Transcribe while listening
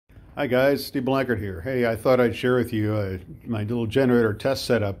Hi guys, Steve Blankert here. Hey, I thought I'd share with you my little generator test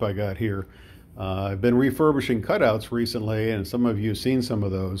setup I got here. I've been refurbishing cutouts recently, and some of you have seen some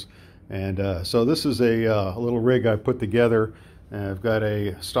of those. And so this is a little rig I put together. I've got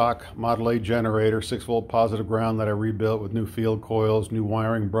a stock Model A generator, 6-volt positive ground that I rebuilt with new field coils, new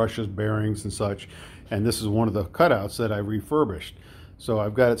wiring, brushes, bearings, and such. And this is one of the cutouts that I refurbished. So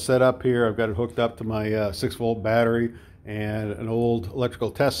I've got it set up here. I've got it hooked up to my 6-volt battery and an old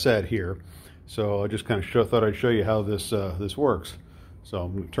electrical test set here. So I just kind of thought I'd show you how this works. So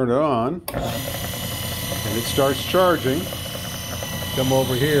I'm going to turn it on, and it starts charging. Come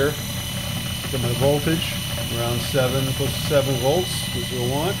over here, get my voltage around 7, close to 7 volts, which you'll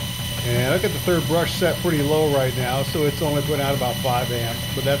want. And I've got the third brush set pretty low right now, so it's only putting out about 5 amps,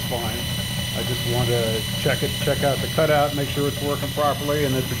 but that's fine. I just want to check out the cutout, make sure it's working properly,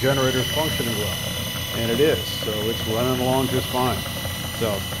 and that the generator is functioning well. And it is, so it's running along just fine.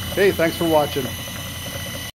 So, hey, thanks for watching.